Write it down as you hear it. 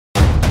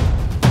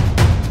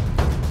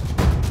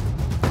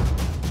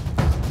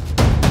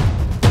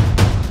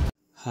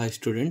Hi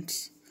students,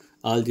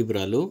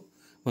 ఆల్జిబ్రాలో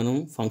మనం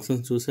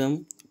functions చూసాం,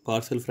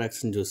 partial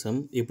fraction చూసాం.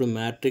 ఇప్పుడు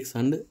మ్యాట్రిక్స్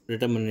అండ్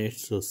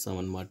డిటర్మినేట్స్ చూస్తాం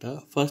అన్నమాట.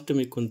 ఫస్ట్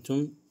మీకు కొంచెం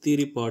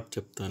థియరీ పార్ట్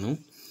చెప్తాను,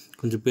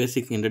 కొంచెం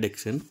బేసిక్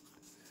ఇంట్రడక్షన్.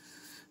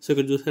 సో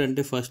ఇక్కడ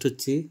చూసారంటే ఫస్ట్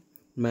వచ్చి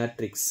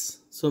మ్యాట్రిక్స్.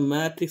 సో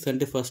మ్యాట్రిక్స్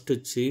అంటే ఫస్ట్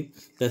వచ్చి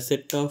the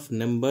set of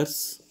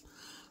numbers,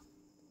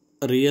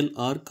 real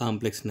are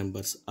complex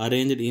numbers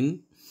arranged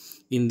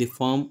in the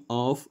form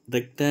of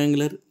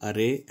rectangular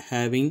array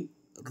having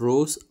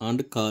rows and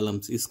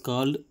columns is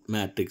called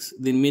matrix.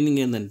 దీని meaning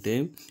ఏంటంటే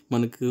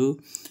మనకు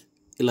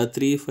ఇలా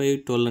 3, 5,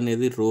 12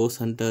 అనేది రోస్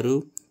అంటారు,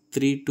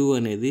 3, 2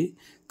 అనేది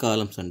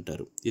కాలమ్స్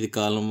అంటారు. ఇది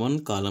కాలం 1,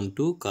 కాలం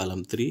 2, కాలం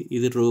 3,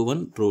 ఇది రో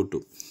 1, రో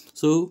 2.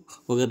 సో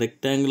ఒక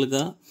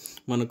రెక్టాంగిల్గా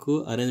మనకు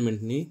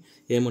అరేంజ్మెంట్ని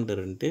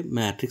ఏమంటారంటే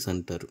మ్యాట్రిక్స్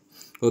అంటారు.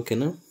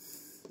 ఓకేనా.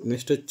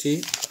 నెక్స్ట్ వచ్చి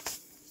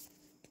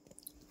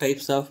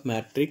types of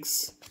matrix.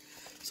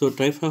 So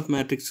types of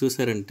matrix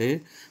చూసారంటే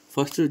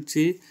ఫస్ట్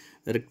వచ్చి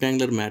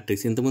రెక్టాంగులర్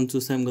మ్యాట్రిక్స్, ఇంతకుముందు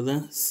చూసాం కదా,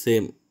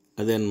 సేమ్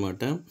అదే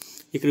అనమాట.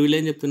 ఇక్కడ వీళ్ళు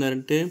ఏం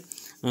చెప్తున్నారంటే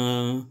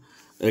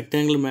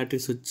రెక్టాంగులర్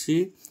మ్యాట్రిక్స్ వచ్చి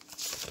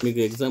మీకు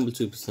ఎగ్జాంపుల్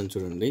చూపిస్తాను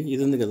చూడండి.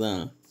 ఇది ఉంది కదా,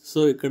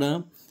 సో ఇక్కడ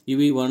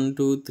ఇవి 1,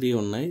 2, 3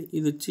 ఉన్నాయి,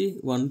 ఇది వచ్చి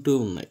 1, 2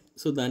 ఉన్నాయి.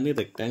 సో దాన్ని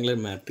రెక్టాంగులర్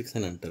మ్యాట్రిక్స్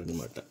అని అంటారు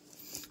అనమాట.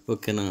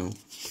 ఓకేనా.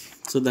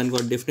 సో దానికి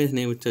ఒక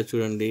డెఫినేషన్ ఏమి ఇచ్చారు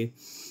చూడండి.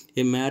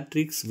 A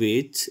matrix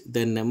which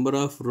the number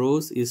of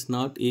rows is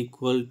not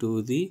equal to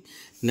the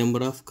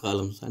number of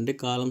columns. అంటే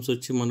కాలమ్స్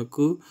వచ్చి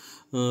మనకు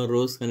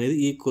రోస్ అనేది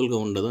ఈక్వల్గా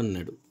ఉండదు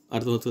అన్నాడు.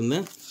 అర్థమవుతుందా?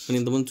 మనం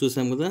ఇంతకుముందు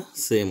చూసాం కదా,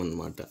 సేమ్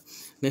అనమాట.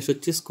 నెక్స్ట్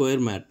వచ్చి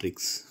square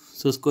matrix.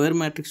 So square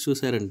matrix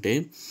చూసారంటే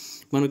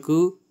మనకు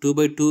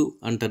 2x2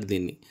 అంటారు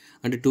దీన్ని,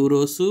 అంటే 2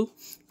 rows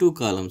 2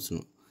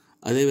 columnsను.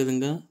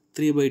 అదేవిధంగా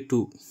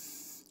 3x2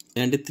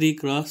 అంటే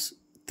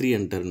 3x3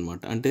 అంటారు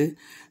అనమాట, అంటే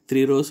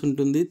 3 rows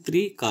ఉంటుంది, 3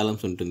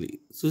 columns ఉంటుంది.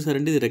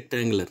 చూసారంటే ఇది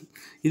రెక్టాంగులర్,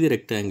 ఇది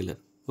రెక్టాంగులర్.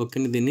 ఓకే,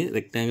 దీన్ని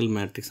రెక్టాంగిల్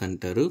మ్యాట్రిక్స్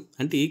అంటారు,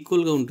 అంటే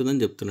ఈక్వల్గా ఉంటుందని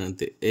చెప్తున్నాను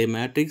అంతే. ఏ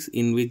matrix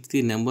in which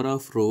the number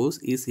of rose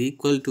is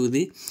equal to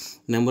the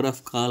number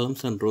of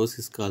columns and rose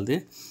is called the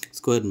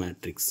square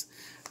matrix.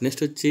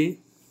 Next వచ్చి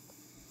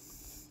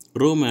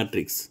రో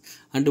మ్యాట్రిక్స్,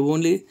 అంటే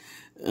ఓన్లీ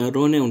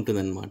రోనే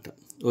ఉంటుందన్నమాట.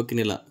 ఓకే,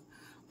 ఇలా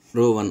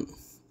రో 1.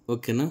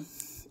 ఓకేనా.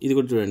 ఇది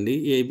కూడా చూడండి,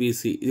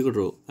 ఏబిసి, ఇది కూడా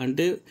రో,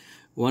 అంటే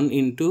 1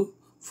 into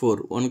 4,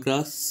 1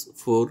 cross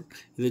 4,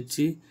 ఇది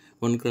వచ్చి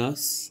 1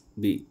 cross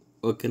b.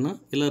 ఓకేనా,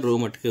 ఇలా రో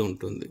మట్టుకే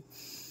ఉంటుంది.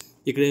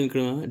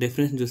 ఇక్కడ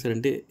డెఫినేషన్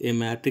చూసారంటే ఏ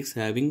matrix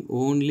having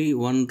only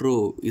 1 row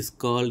is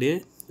called a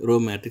రో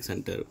మ్యాట్రిక్స్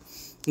అంటారు.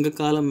 ఇంకా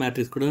కాలం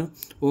మ్యాట్రిక్స్ కూడా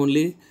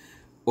ఓన్లీ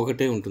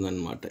ఒకటే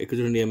ఉంటుందన్నమాట. ఇక్కడ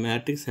చూడండి, ఏ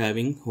matrix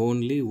having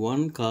only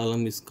 1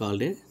 column is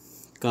called a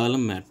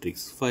column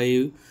matrix.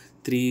 5,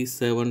 3,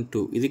 7,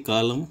 2 ఇది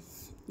కాలం.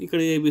 ఇక్కడ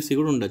ఏబిసి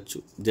కూడా ఉండొచ్చు.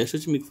 జస్ట్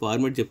వచ్చి మీకు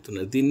ఫార్మాట్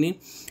చెప్తున్నారు. దీన్ని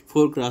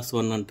 4 cross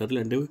 1 అంటారు,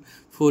 లేదంటే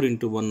 4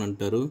 into 1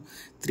 అంటారు,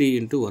 3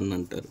 into 1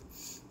 అంటారు.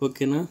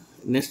 ఓకేనా.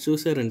 నెక్స్ట్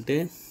చూసారంటే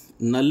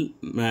null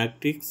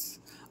matrix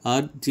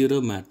are zero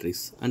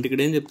matrix. అంటే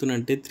ఇక్కడ ఏం చెప్తున్నా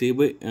అంటే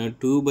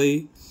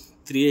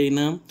 2/3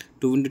 అయినా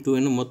 2 into 2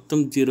 అయినా మొత్తం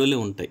జీరోలే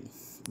ఉంటాయి.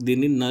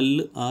 దీన్ని నల్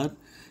ఆర్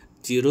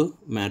జీరో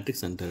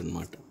మ్యాట్రిక్స్ అంటారు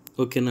అనమాట.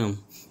 ఓకేనా.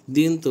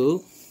 దీంతో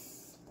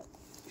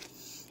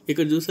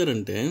ఇక్కడ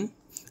చూసారంటే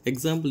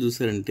ఎగ్జాంపుల్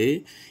చూసారంటే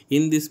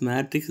in this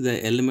matrix the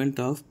element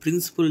of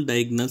principal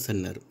diagonals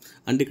అన్నారు.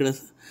 అంటే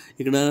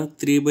ఇక్కడ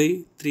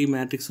 3/3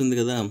 మ్యాట్రిక్స్ ఉంది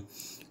కదా.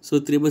 సో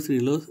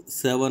 3/3లో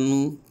 7,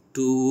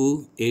 2,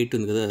 8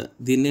 ఉంది కదా,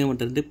 దీన్ని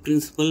ఏమంటారంటే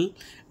ప్రిన్సిపల్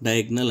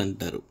డయాగ్నల్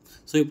అంటారు.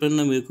 సో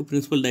ఎప్పుడన్నా మీకు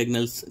ప్రిన్సిపల్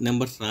డయాగ్నల్స్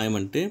నెంబర్స్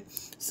రాయమంటే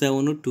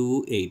 7, 2,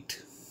 8.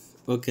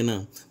 ఓకేనా.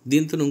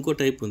 దీంతో ఇంకో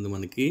టైప్ ఉంది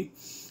మనకి.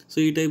 సో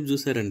ఈ టైప్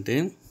చూసారంటే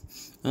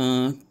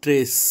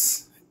ట్రేస్,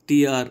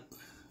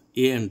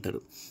 TRA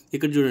అంటారు.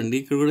 ఇక్కడ చూడండి,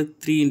 ఇక్కడ కూడా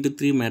 3 into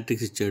 3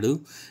 మ్యాట్రిక్స్ ఇచ్చాడు,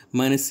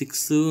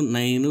 -6,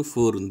 9,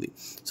 4 ఉంది.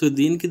 సో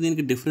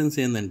దీనికి డిఫరెన్స్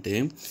ఏంటంటే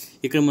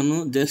ఇక్కడ మనం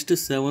జస్ట్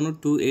 7,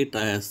 2, 8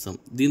 రాయేస్తాం.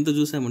 దీంతో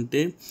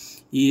చూసామంటే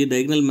ఈ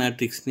డయాగ్నల్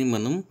మ్యాట్రిక్స్ని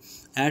మనం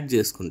యాడ్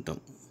చేసుకుంటాం.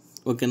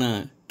 ఓకేనా.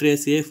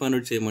 ట్రేస్ ఏ ఫైండ్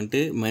అవుట్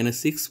చేయమంటే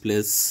 -6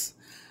 +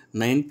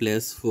 9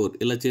 + 4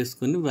 ఇలా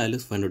చేసుకొని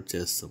వాల్యూస్ ఫైండ్ అవుట్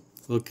చేస్తాం.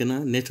 ఓకేనా.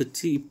 నెక్స్ట్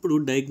వచ్చి ఇప్పుడు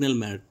diagonal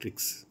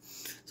matrix.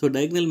 So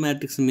diagonal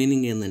matrix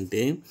meaning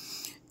ఏంటంటే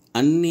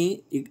అన్నీ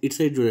ఇటు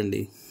సైడ్ చూడండి,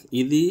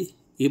 ఇది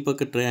ఈ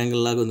పక్క ట్రయాంగిల్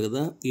లాగా ఉంది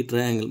కదా, ఈ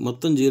ట్రయాంగిల్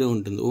మొత్తం 0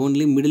 ఉంటుంది,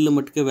 ఓన్లీ మిడిల్లో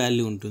మట్టుకే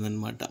వాల్యూ ఉంటుంది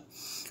అనమాట.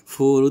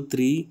 4,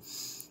 3,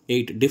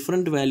 8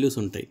 డిఫరెంట్ వాల్యూస్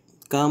ఉంటాయి,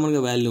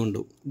 కామన్గా వాల్యూ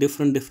ఉండవు,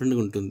 డిఫరెంట్గా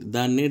ఉంటుంది.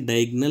 దాన్నే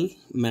డయాగ్నల్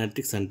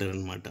మ్యాట్రిక్స్ అంటారు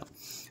అనమాట.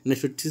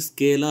 నెక్స్ట్ వచ్చి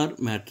స్కేలార్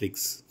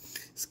మ్యాట్రిక్స్.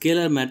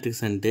 స్కేలార్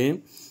మ్యాట్రిక్స్ అంటే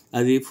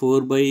అది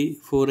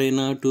 4/4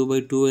 అయినా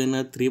 2/2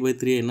 అయినా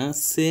 3/3 అయినా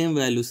సేమ్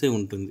వాల్యూసే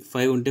ఉంటుంది.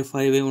 5 ఉంటే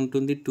 5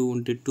 ఉంటుంది, 2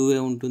 ఉంటే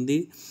 2 ఉంటుంది,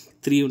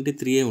 3 ఉంటే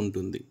 3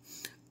 ఉంటుంది.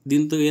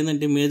 దీంతో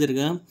ఏంటంటే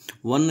మేజర్గా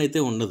 1 అయితే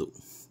ఉండదు.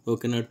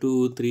 ఓకేనా. 2,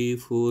 3,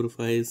 4,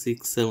 5, 6,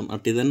 7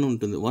 అటు ఏదన్నా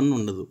ఉంటుంది, 1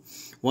 ఉండదు.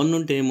 1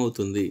 ఉంటే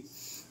ఏమవుతుంది,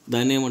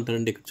 దాన్ని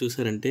ఏమంటారంటే ఇక్కడ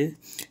చూసారంటే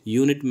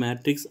unit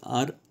matrix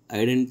are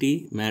identity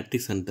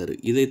matrix అంటారు.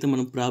 ఇదైతే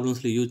మనం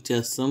ప్రాబ్లమ్స్లో యూజ్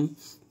చేస్తాం,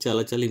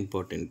 చాలా చాలా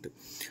ఇంపార్టెంట్.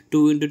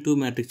 2 into 2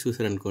 మ్యాట్రిక్స్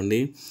చూసారనుకోండి,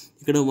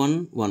 ఇక్కడ 1,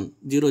 1,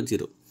 0,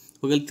 0.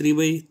 ఒకవేళ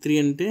 3/3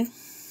 అంటే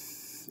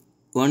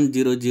 1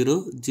 0 0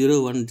 0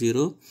 1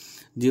 0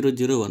 0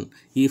 0 1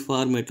 ఈ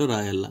ఫార్మేట్లో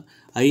రాయాల.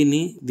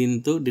 ఐని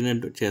దీంతో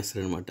డినోట్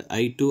చేస్తారనమాట.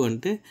 I2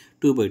 అంటే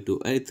 2/2,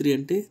 I3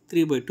 అంటే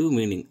 3/2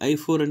 మీనింగ్,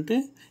 I4 అంటే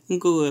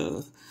ఇంకో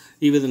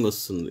ఈ విధంగా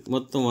వస్తుంది,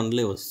 మొత్తం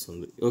 1లే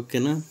వస్తుంది.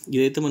 ఓకేనా,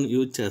 ఇదైతే మనం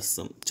యూజ్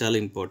చేస్తాం, చాలా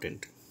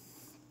ఇంపార్టెంట్.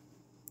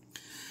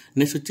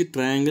 నెక్స్ట్ వచ్చి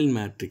ట్రయాంగిల్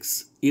మ్యాట్రిక్స్.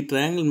 ఈ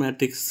ట్రయాంగిల్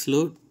మ్యాట్రిక్స్లో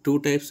 2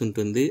 టైప్స్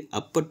ఉంటుంది.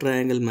 అప్పర్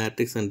ట్రయాంగిల్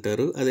మ్యాట్రిక్స్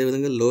అంటారు,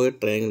 అదేవిధంగా లోయర్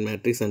ట్రయాంగిల్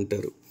మ్యాట్రిక్స్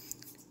అంటారు.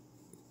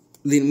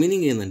 దీని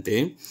మీనింగ్ ఏంటంటే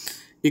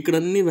ఇక్కడ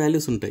అన్ని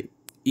వాల్యూస్ ఉంటాయి,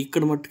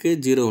 ఇక్కడ మట్టుకే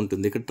 0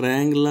 ఉంటుంది. ఇక్కడ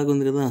ట్రయాంగిల్ లాగా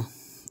ఉంది కదా,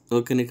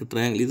 ఓకేనా, ఇక్కడ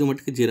ట్రయాంగిల్ ఇది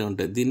మట్టుకే 0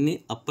 ఉంటుంది. దీన్ని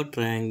అప్పర్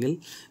ట్రయాంగిల్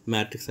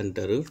మ్యాట్రిక్స్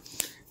అంటారు.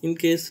 ఇన్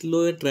కేస్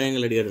లోయర్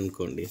ట్రయాంగిల్ అడిగారు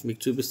అనుకోండి, మీకు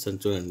చూపిస్తాను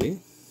చూడండి.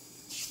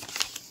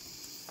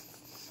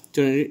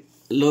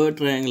 లోయర్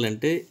ట్రయాంగిల్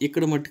అంటే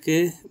ఇక్కడ మట్టుకే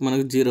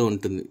మనకు 0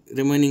 ఉంటుంది,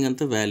 రిమైనింగ్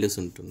అంతా వాల్యూస్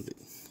ఉంటుంది.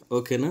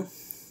 ఓకేనా.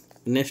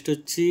 నెక్స్ట్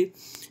వచ్చి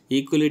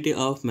ఈక్వలిటీ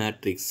ఆఫ్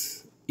మ్యాట్రిక్స్.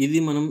 ఇది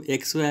మనం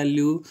ఎక్స్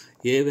వాల్యూ,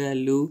 ఏ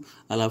వాల్యూ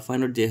అలా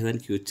ఫైండ్ అవుట్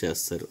చేసేదానికి యూజ్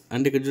చేస్తారు.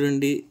 అంటే ఇక్కడ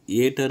చూడండి,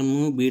 ఏ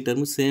టర్ము బి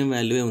టర్ము సేమ్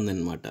వాల్యూవే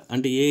ఉందన్నమాట.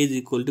 అంటే ఏ ఈజ్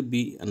ఈక్వల్ టు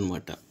బి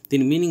అనమాట.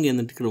 దీని మీనింగ్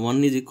ఏంటంటే ఇక్కడ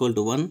 1 is equal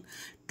to 1,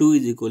 2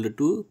 is equal to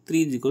 2, 3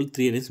 is equal to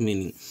 3 అనేసి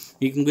మీనింగ్.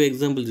 మీకు ఇంకో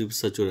ఎగ్జాంపుల్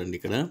చూపిస్తా చూడండి.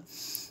 ఇక్కడ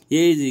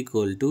ఏ ఈజ్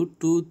ఈక్వల్ టు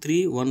 2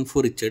 3 1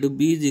 4 ఇచ్చాడు,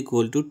 B is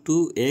equal to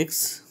 2x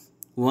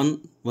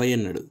 1y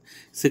అన్నాడు.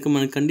 సో ఇక్కడ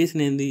మన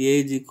కండిషన్ ఏంది, ఏ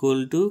ఈజ్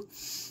ఈక్వల్ టు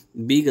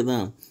బి కదా.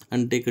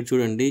 అంటే ఇక్కడ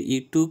చూడండి, ఈ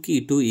 2కి ఈ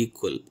 2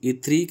 ఈక్వల్, ఈ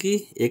 3కి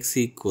x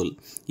ఈక్వల్,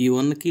 ఈ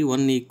 1కి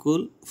 1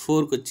 ఈక్వల్,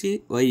 4కి వచ్చి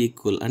y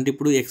ఈక్వల్. అంటే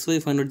ఇప్పుడు xy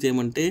ఫైండ్ అవుట్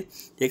చేయమంటే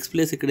x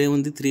ప్లేస్ ఇక్కడ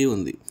ఏముంది, 3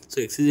 ఉంది. So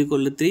x is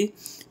equal to 3,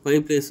 y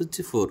place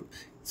వచ్చి 4.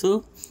 సో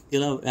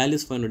ఇలా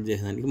వాల్యూస్ ఫైండ్ అవుట్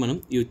చేయడానికి మనం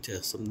యూజ్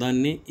చేస్తాం.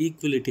 దాన్ని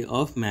ఈక్వలిటీ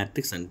ఆఫ్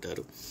మ్యాట్రిక్స్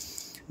అంటారు.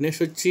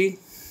 నెక్స్ట్ వచ్చి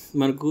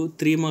మనకు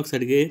 3 మార్క్స్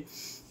అడిగే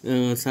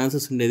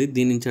ఛాన్సెస్ ఉండేది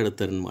దీని నుంచి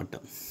అడుగుతారనమాట.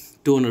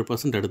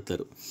 200%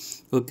 అడుగుతారు.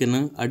 ఓకేనా.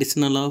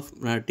 Additional of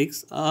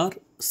matrix are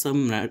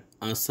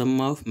some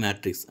of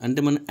matrix అంటే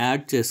మనం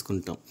యాడ్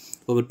చేసుకుంటాం.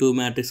 ఒక 2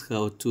 మ్యాట్రిక్స్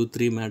కావచ్చు,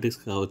 3 మ్యాట్రిక్స్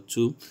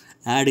కావచ్చు,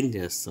 యాడింగ్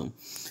చేస్తాం.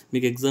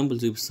 మీకు ఎగ్జాంపుల్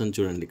చూపిస్తాను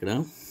చూడండి. ఇక్కడ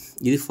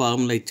ఇది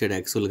ఫార్ములా ఇచ్చాడు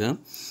యాక్చువల్గా.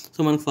 సో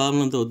మనకు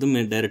ఫార్ములా అంతా వద్దు,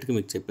 నేను డైరెక్ట్గా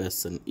మీకు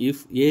చెప్పేస్తాను.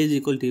 If A is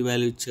equal to ఈ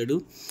వాల్యూ ఇచ్చాడు,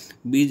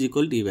 బి ఈజ్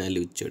ఈక్వల్ టు ఈ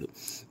వాల్యూ ఇచ్చాడు,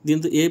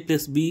 దీంతో ఏ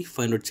ప్లస్ బి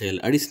ఫైండ్ అవుట్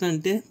చేయాలి. అడిషన్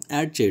అంటే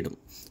యాడ్ చేయడం,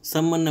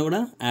 సమ్ అన్నా కూడా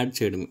యాడ్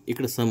చేయడం.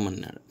 ఇక్కడ సమ్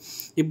అన్నాడు.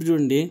 ఇప్పుడు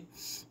చూడండి,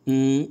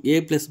 ఏ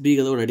ప్లస్ బి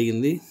కదా కూడా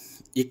అడిగింది.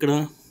 ఇక్కడ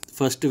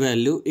ఫస్ట్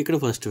వాల్యూ, ఇక్కడ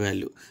ఫస్ట్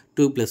వాల్యూ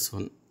 2 +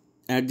 1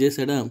 యాడ్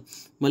చేశాడా.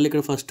 మళ్ళీ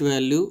ఇక్కడ ఫస్ట్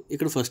వాల్యూ,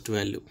 ఇక్కడ ఫస్ట్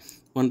వాల్యూ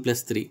 1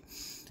 + 3,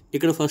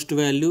 ఇక్కడ ఫస్ట్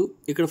వాల్యూ,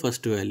 ఇక్కడ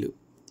ఫస్ట్ వాల్యూ,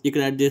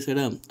 ఇక్కడ యాడ్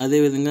చేశాడా.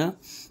 అదేవిధంగా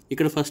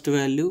ఇక్కడ ఫస్ట్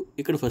వాల్యూ,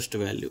 ఇక్కడ ఫస్ట్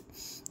వాల్యూ,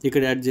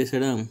 ఇక్కడ యాడ్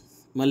చేశాడా.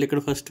 మళ్ళీ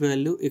ఇక్కడ ఫస్ట్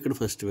వాల్యూ, ఇక్కడ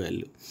ఫస్ట్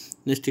వాల్యూ,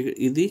 నెక్స్ట్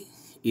ఇది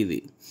ఇది.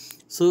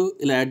 సో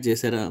ఇలా యాడ్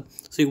చేశారా.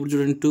 సో ఇప్పుడు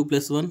చూడండి, 2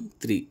 + 1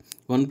 3,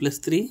 1 +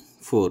 3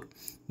 4,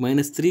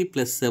 -3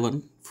 + 7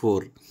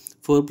 4,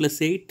 4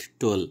 + 8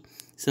 12,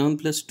 7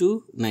 + 2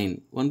 9,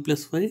 1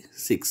 + 5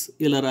 6.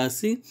 ఇలా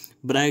రాసి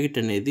బ్రాకెట్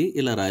అనేది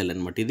ఇలా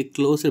రాయాలన్నమాట. ఇది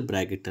క్లోజ్డ్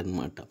బ్రాకెట్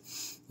అనమాట.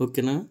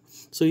 ఓకేనా.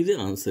 సో ఇది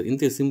ఆన్సర్,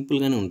 ఇంతే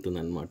సింపుల్గానే ఉంటుంది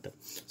అనమాట.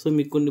 సో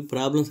మీకు కొన్ని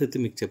ప్రాబ్లమ్స్ అయితే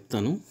మీకు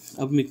చెప్తాను,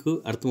 అప్పుడు మీకు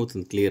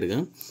అర్థమవుతుంది క్లియర్గా.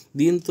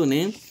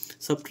 దీంతోనే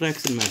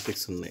సబ్ట్రాక్షన్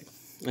మ్యాట్రిక్స్ ఉన్నాయి,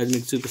 అది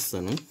మీకు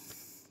చూపిస్తాను.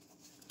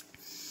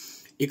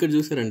 ఇక్కడ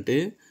చూసారంటే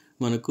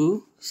మనకు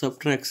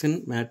subtraction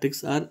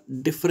matrix are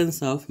difference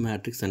of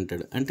matrix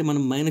అంటాడు. అంటే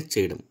మనం మైనస్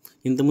చేయడం,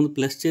 ఇంతకుముందు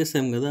ప్లస్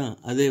చేసాం కదా,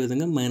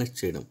 అదేవిధంగా మైనస్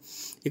చేయడం.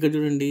 ఇక్కడ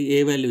చూడండి, ఏ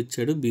వాల్యూ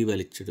ఇచ్చాడు, బి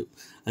వాల్యూ ఇచ్చాడు.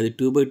 అది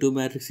 2/2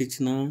 మ్యాట్రిక్స్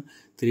ఇచ్చినా,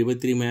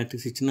 3/3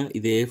 మ్యాట్రిక్స్ ఇచ్చినా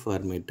ఇదే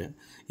ఫార్మేట్,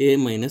 ఏ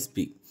మైనస్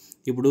బి.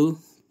 ఇప్పుడు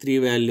 3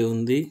 వాల్యూ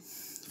ఉంది,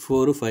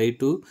 4 5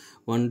 2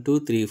 1 2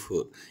 3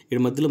 4. ఇక్కడ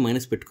మధ్యలో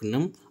మైనస్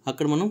పెట్టుకున్నాం,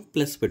 అక్కడ మనం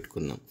ప్లస్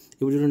పెట్టుకున్నాం.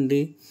 ఇప్పుడు చూడండి,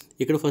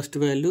 ఇక్కడ ఫస్ట్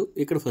వాల్యూ,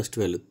 ఇక్కడ ఫస్ట్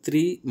వాల్యూ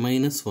 3 -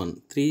 1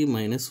 3 -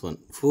 1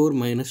 4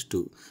 -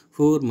 2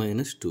 4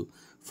 - 2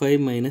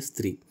 5 -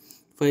 3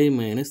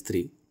 5 -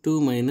 3 2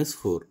 -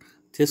 4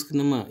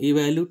 చేసుకున్నామా. ఈ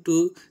వాల్యూ 2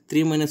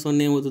 3 -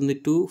 1 ఏమవుతుంది,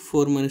 2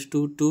 4 -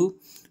 2 2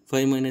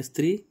 5 -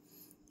 3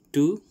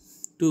 2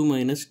 2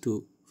 - 2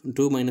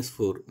 2 -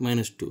 4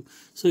 -2.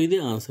 సో ఇది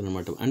ఆన్సర్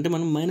అనమాట. అంటే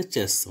మనం మైనస్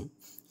చేస్తాం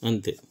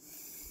అంతే.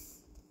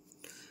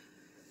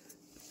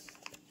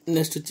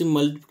 నెక్స్ట్ వచ్చి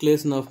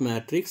మల్టిప్లికేషన్ ఆఫ్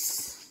మ్యాట్రిక్స్.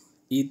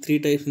 ఈ 3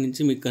 టైప్స్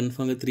నుంచి మీకు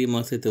కన్ఫామ్గా 3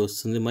 మార్క్స్ అయితే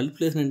వస్తుంది.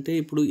 మల్టిప్లికేషన్ అంటే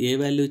ఇప్పుడు ఏ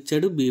వాల్యూ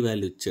ఇచ్చాడు, బి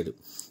వాల్యూ ఇచ్చాడు.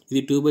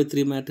 ఇది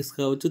 2/3 మ్యాట్రిక్స్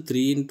కావచ్చు,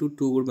 3 ×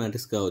 2 కూడా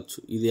మ్యాట్రిక్స్ కావచ్చు.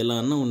 ఇది ఎలా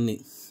అన్నా ఉన్నాయి.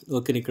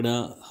 ఓకే, ఇక్కడ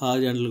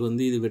హారిజాంటల్గా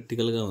ఉంది, ఇది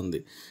వెర్టికల్గా ఉంది.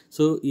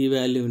 సో ఈ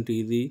వాల్యూ ఇంటూ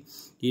ఇది,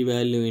 ఈ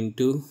వాల్యూ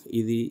ఇంటూ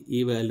ఇది,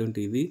 ఈ వాల్యూ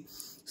ఇంటూ ఇది.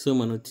 సో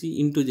మనం వచ్చి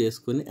ఇంటూ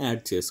చేసుకొని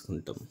యాడ్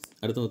చేసుకుంటాం.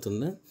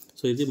 అర్థమవుతుందా.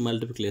 సో ఇది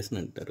మల్టిప్లికేషన్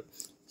అంటారు.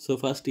 సో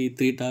ఫస్ట్ ఈ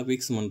 3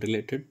 టాపిక్స్ మన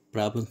రిలేటెడ్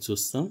ప్రాబ్లమ్స్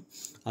చూస్తాం.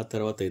 ఆ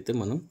తర్వాత అయితే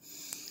మనం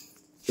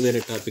వేరే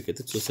టాపిక్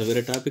అయితే చూస్తాం.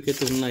 వేరే టాపిక్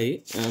అయితే ఉన్నాయి,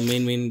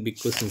 మెయిన్ బిగ్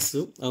క్వశ్చన్స్,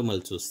 అవి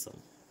మళ్ళీ చూస్తాం.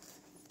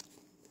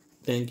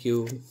 Thank you.